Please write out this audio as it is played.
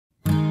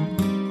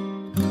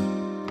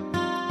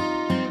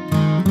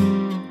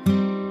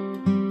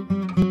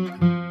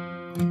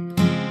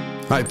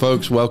Hi,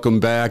 folks. Welcome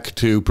back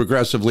to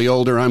Progressively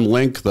Older. I'm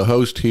Link, the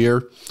host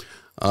here.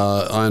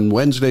 On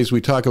Wednesdays,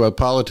 we talk about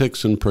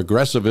politics and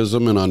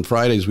progressivism, and on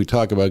Fridays, we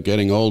talk about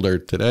getting older.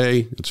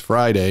 Today, it's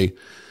Friday,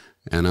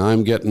 and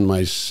I'm getting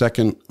my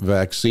second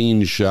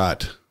vaccine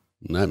shot,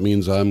 and that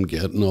means I'm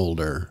getting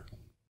older.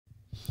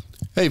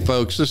 Hey,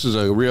 folks, this is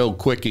a real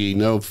quickie,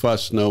 no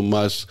fuss, no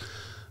muss.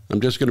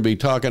 I'm just going to be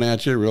talking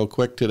at you real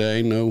quick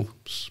today. No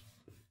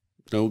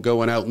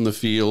going out in the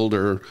field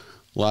or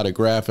a lot of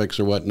graphics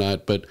or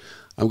whatnot, but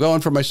I'm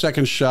going for my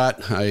second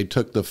shot. I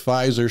took the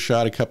Pfizer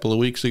shot a couple of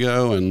weeks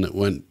ago, and it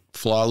went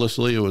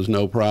flawlessly. It was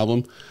no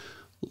problem.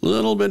 A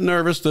little bit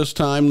nervous this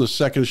time. The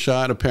second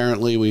shot,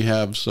 apparently we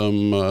have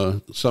some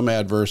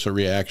adverse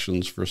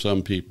reactions for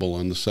some people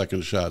on the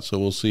second shot, so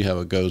we'll see how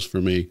it goes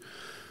for me.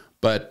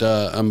 But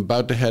I'm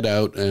about to head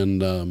out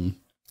and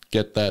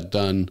get that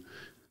done.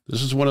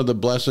 This is one of the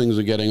blessings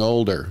of getting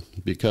older,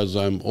 because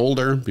I'm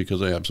older,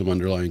 because I have some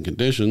underlying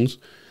conditions,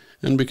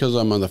 and because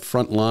I'm on the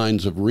front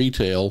lines of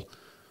retail.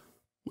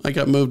 I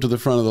got moved to the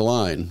front of the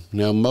line.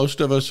 Now,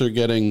 most of us are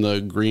getting the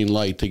green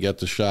light to get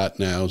the shot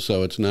now,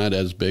 so it's not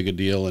as big a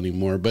deal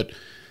anymore. But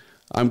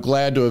I'm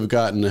glad to have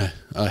gotten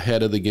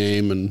ahead of the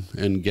game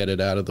and get it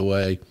out of the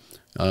way.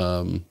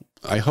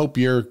 I hope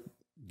you're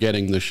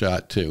getting the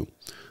shot, too.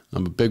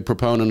 I'm a big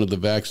proponent of the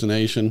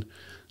vaccination.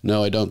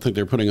 No, I don't think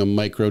they're putting a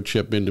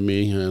microchip into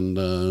me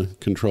and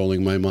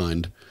controlling my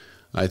mind.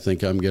 I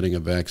think I'm getting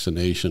a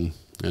vaccination,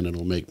 and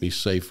it'll make me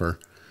safer,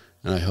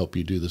 and I hope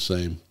you do the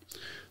same.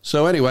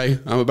 So anyway,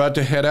 I'm about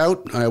to head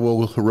out. I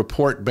will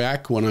report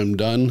back when I'm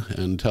done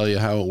and tell you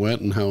how it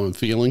went and how I'm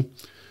feeling.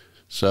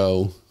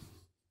 So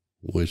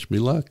wish me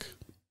luck.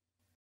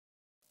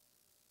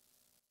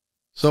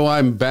 So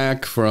I'm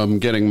back from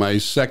getting my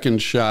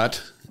second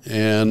shot,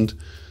 and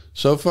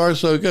so far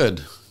so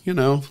good. You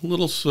know, a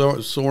little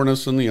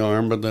soreness in the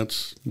arm, but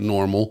that's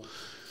normal.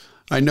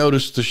 I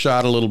noticed the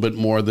shot a little bit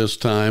more this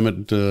time.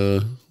 It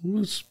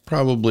was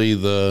probably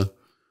the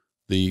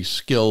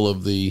skill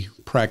of the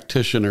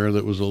practitioner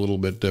that was a little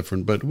bit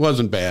different, but it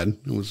wasn't bad.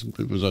 It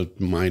was a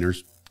minor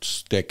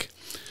stick.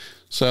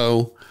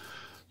 So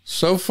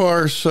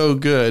far so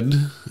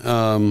good.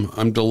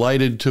 I'm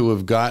delighted to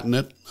have gotten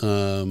it.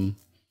 I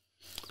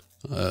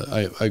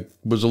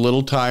was a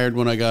little tired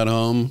when I got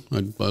home.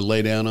 I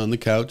lay down on the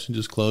couch and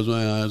just closed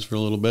my eyes for a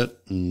little bit,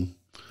 and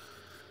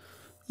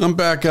I'm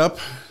back up,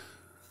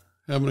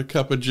 having a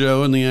cup of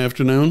joe in the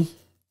afternoon.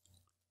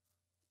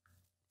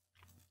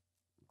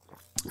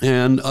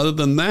 And other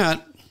than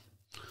that,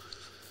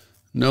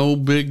 no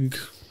big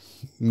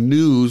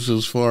news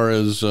as far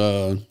as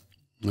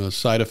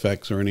side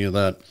effects or any of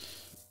that.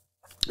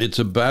 It's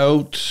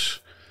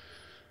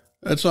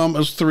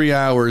almost 3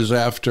 hours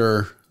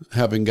after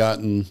having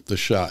gotten the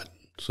shot.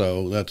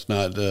 So that's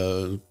not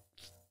a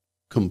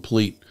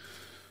complete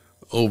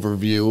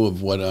overview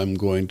of what I'm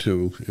going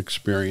to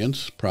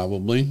experience,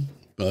 probably.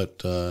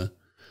 But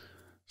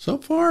so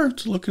far,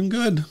 it's looking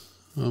good.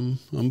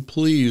 I'm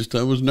pleased.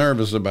 I was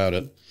nervous about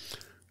it.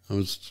 I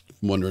was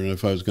wondering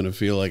if I was going to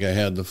feel like I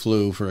had the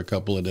flu for a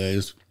couple of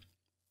days.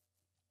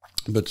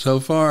 But so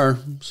far,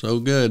 so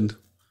good.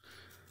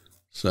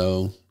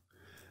 So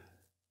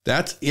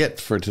that's it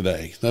for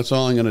today. That's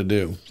all I'm going to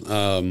do.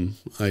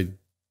 I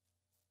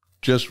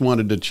just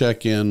wanted to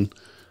check in.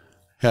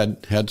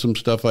 Had some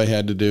stuff I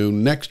had to do.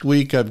 Next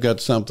week, I've got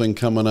something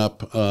coming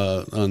up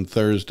on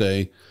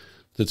Thursday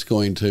that's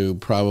going to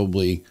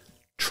probably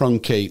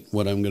truncate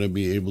what I'm going to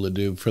be able to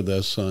do for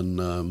this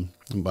on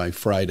by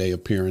Friday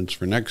appearance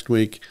for next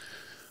week.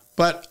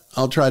 But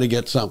I'll try to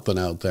get something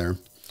out there.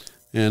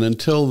 And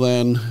until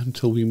then,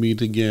 until we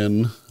meet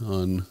again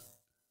on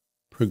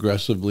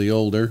Progressively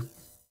Older,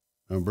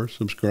 remember,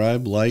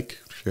 subscribe, like,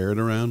 share it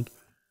around,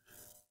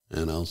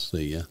 and I'll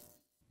see you.